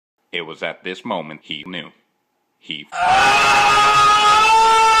It was at this moment he knew. He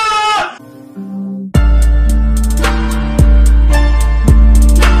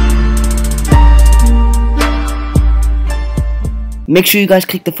Make sure you guys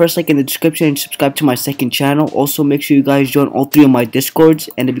click the first link in the description and subscribe to my second channel. Also, make sure you guys join all 3 of my Discords.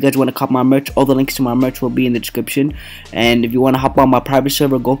 And if you guys want to cop my merch, all the links to my merch will be in the description. And if you want to hop on my private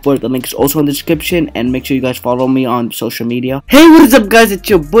server, go for it. The link is also in the description. And make sure you guys follow me on social media. Hey, what is up, guys? It's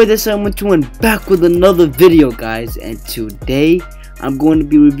your boy, the Sun12, back with another video, guys. And today, I'm going to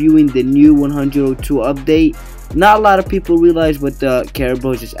be reviewing the new 102 update. Not a lot of people realize what the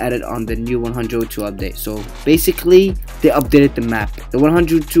Caribou just added on the new 102 update. So basically, they updated the map. The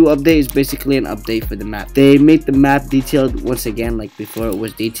 102 update is basically an update for the map. They made the map detailed once again, like before it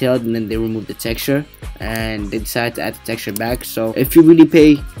was detailed, and then they removed the texture and they decided to add the texture back. So if you really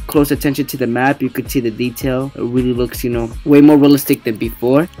pay close attention to the map, you could see the detail. It really looks, way more realistic than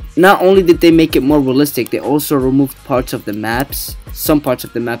before. Not only did they make it more realistic, they also removed parts of the maps, some parts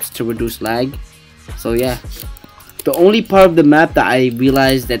of the maps, to reduce lag. So yeah. The only part of the map that I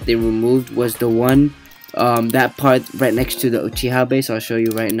realized that they removed was the one, that part right next to the Uchiha base. I'll show you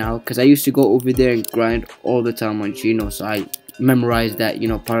right now, because I used to go over there and grind all the time on Gino, so I memorized that,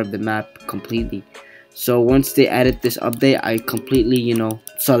 part of the map completely. So once they added this update, I completely,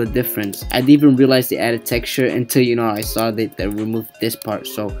 saw the difference. I didn't even realize they added texture until, I saw that they removed this part.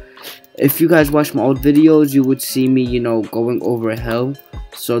 So if you guys watch my old videos, you would see me, going over a hill.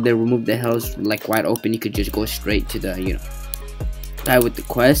 So they removed the hills like wide open. You could just go straight to the, guy with the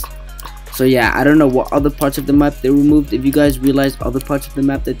quest. So yeah, I don't know what other parts of the map they removed. If you guys realize other parts of the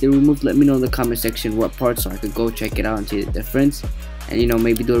map that they removed, let me know in the comment section what parts, so I could go check it out and see the difference. And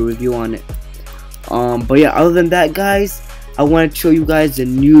maybe do a review on it. But yeah, other than that, guys, I want to show you guys the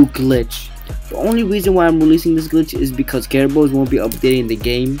new glitch. The only reason why I'm releasing this glitch is because Caribou won't be updating the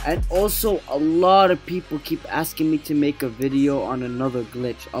game. And also, a lot of people keep asking me to make a video on another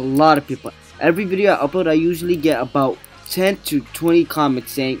glitch. A lot of people. Every video I upload, I usually get about 10 to 20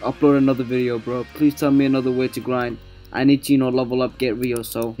 comments saying, upload another video, bro. Please tell me another way to grind. I need to, level up, get real.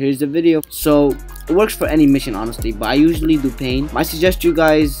 So, here's the video. So, it works for any mission, honestly, but I usually do pain. I suggest you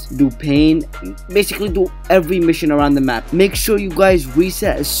guys do pain. Basically, do every mission around the map. Make sure you guys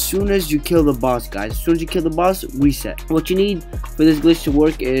reset as soon as you kill the boss, guys. As soon as you kill the boss, reset. What you need for this glitch to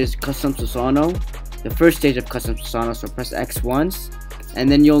work is Custom Susano. The first stage of Custom Susano, so press X once.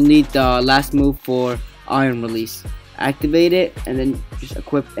 And then you'll need the last move for Iron Release. Activate it, and then just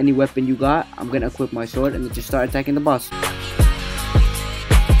equip any weapon you got. I'm gonna equip my sword, and then just start attacking the boss.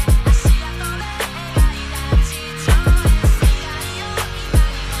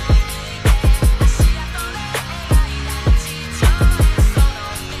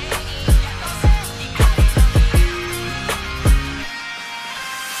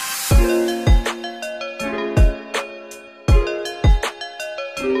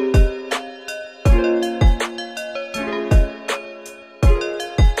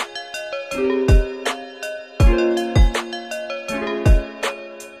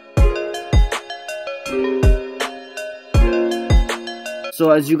 So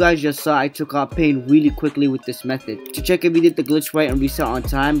as you guys just saw, I took out pain really quickly with this method. To check if you did the glitch right and reset on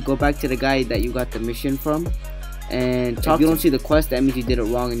time, go back to the guy that you got the mission from and talk. If you don't see the quest, that means you did it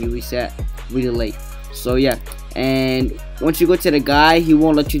wrong and you reset really late. So yeah, and once you go to the guy, he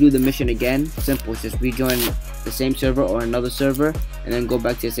won't let you do the mission again. Simple, just rejoin the same server or another server and then go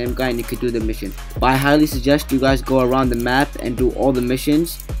back to the same guy and you could do the mission. But I highly suggest you guys go around the map and do all the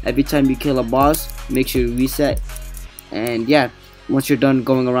missions. Every time you kill a boss, make sure you reset. And yeah, once you're done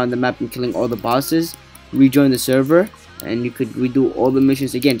going around the map and killing all the bosses, rejoin the server and you could redo all the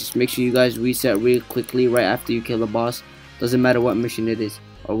missions again. Just make sure you guys reset really quickly right after you kill the boss. Doesn't matter what mission it is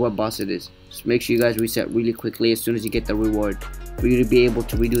or what boss it is. Just make sure you guys reset really quickly as soon as you get the reward for you to be able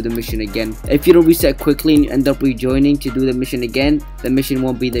to redo the mission again. If you don't reset quickly and you end up rejoining to do the mission again, the mission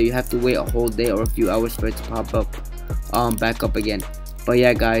won't be there. You have to wait a whole day or a few hours for it to pop up, back up again. But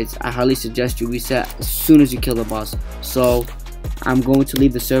yeah, guys, I highly suggest you reset as soon as you kill the boss. So I'm going to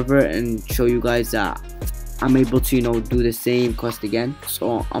leave the server and show you guys that I'm able to, do the same quest again.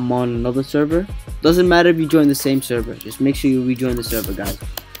 So I'm on another server. Doesn't matter if you join the same server. Just make sure you rejoin the server, guys.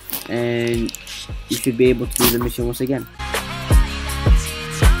 And you should be able to do the mission once again.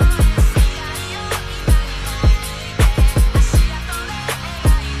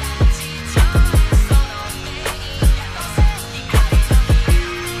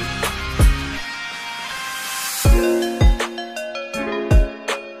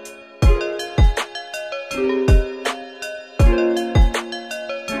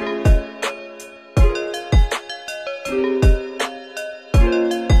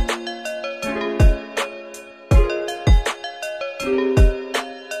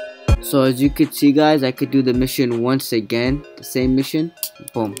 So as you could see, guys, I could do the mission once again, the same mission.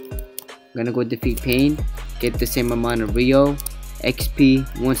 Boom. I'm gonna go defeat Pain, get the same amount of Rio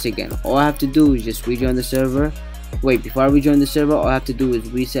XP once again. All I have to do is just rejoin the server. Wait, before I rejoin the server, all I have to do is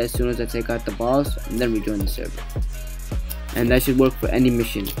reset as soon as I take out the boss, and then rejoin the server. And that should work for any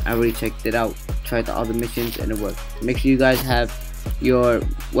mission. I already checked it out, tried the other missions, and it worked. Make sure you guys have your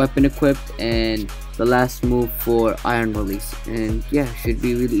weapon equipped and the last move for iron release, and yeah, should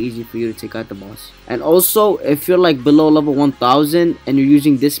be really easy for you to take out the boss. And also, if you're like below level 1000 and you're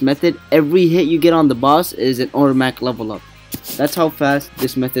using this method, every hit you get on the boss is an automatic level up. That's how fast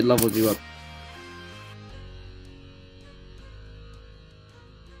this method levels you up.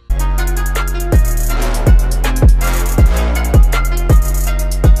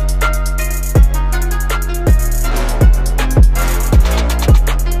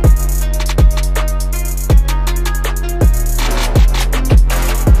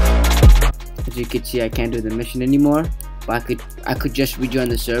 As you can see, I can't do the mission anymore, but I could just rejoin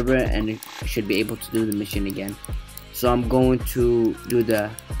the server and I should be able to do the mission again. So I'm going to do the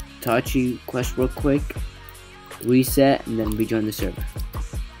Itachi quest real quick, reset, and then rejoin the server.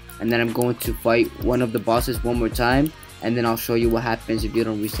 And then I'm going to fight one of the bosses one more time, and then I'll show you what happens if you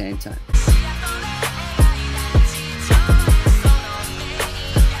don't reset in time.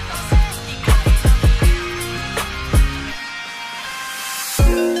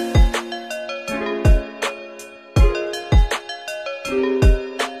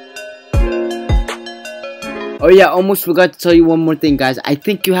 Oh yeah, almost forgot to tell you one more thing, guys. I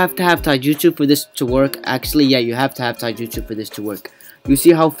think you have to have taijutsu for this to work. Actually, yeah, you have to have taijutsu for this to work. You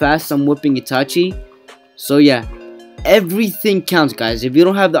see how fast I'm whipping Itachi? So yeah, everything counts, guys. If you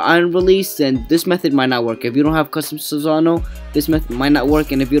don't have the iron release, then this method might not work. If you don't have custom Susano, this method might not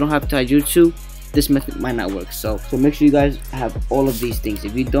work. And if you don't have taijutsu, this method might not work. So make sure you guys have all of these things.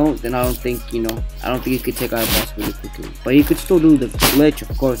 If you don't, then I don't think you could take out a boss really quickly. But you could still do the glitch,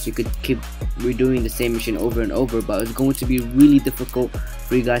 of course. You could keep redoing the same mission over and over, but it's going to be really difficult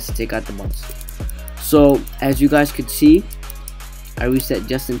for you guys to take out the boss. So as you guys could see, I reset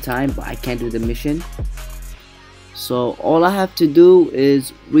just in time, but I can't do the mission. So all I have to do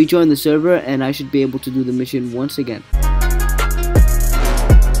is rejoin the server and I should be able to do the mission once again.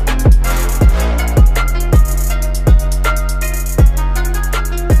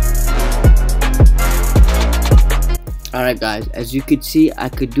 Alright guys, as you could see, I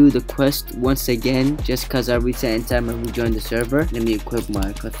could do the quest once again just because I reset in time and rejoined the server. Let me equip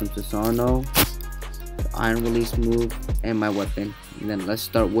my custom Susano, the iron release move, and my weapon. And then let's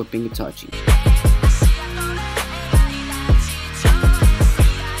start whipping Itachi.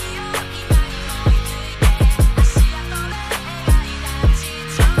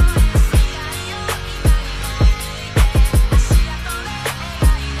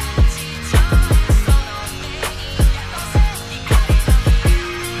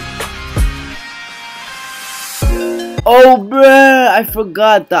 Oh bruh, I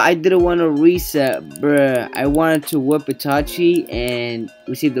forgot that I didn't want to reset, bruh. I wanted to whip Itachi and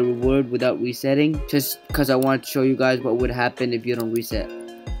receive the reward without resetting, just because I wanted to show you guys what would happen if you don't reset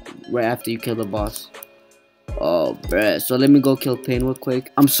right after you kill the boss. Oh bruh, so let me go kill Pain real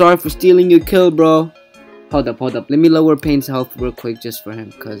quick. I'm sorry for stealing your kill, bro. Hold up. Let me lower Pain's health real quick just for him,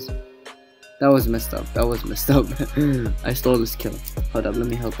 because that was messed up. I stole this kill. Hold up, let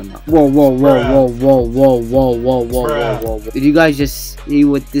me help him out. Whoa. Did you guys just see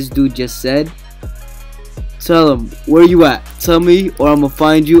what this dude just said? Tell him, where you at? Tell me or I'm gonna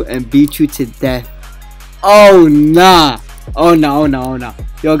find you and beat you to death. Oh nah. Oh no.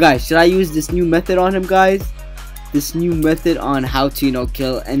 Yo guys, should I use this new method on him, guys? This new method on how to,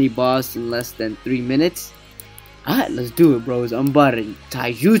 kill any boss in less than 3 minutes? Alright, let's do it, bros. I'm about to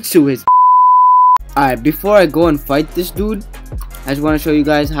taijutsu his. Alright, before I go and fight this dude, I just want to show you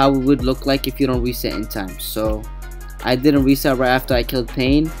guys how it would look like if you don't reset in time. So, I didn't reset right after I killed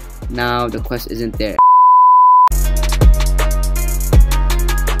Pain. Now, the quest isn't there.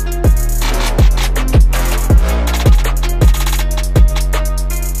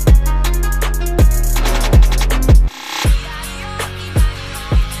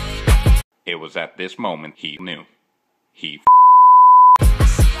 It was at this moment he knew. He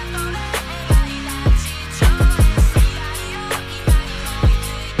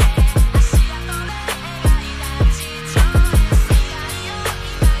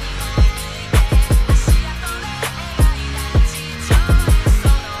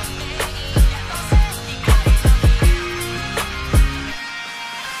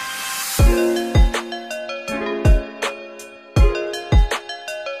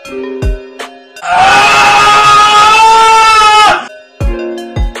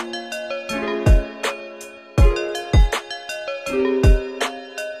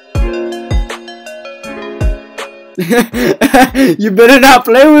You better not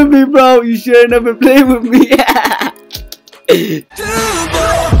play with me, bro. You shouldn't have been playing with me.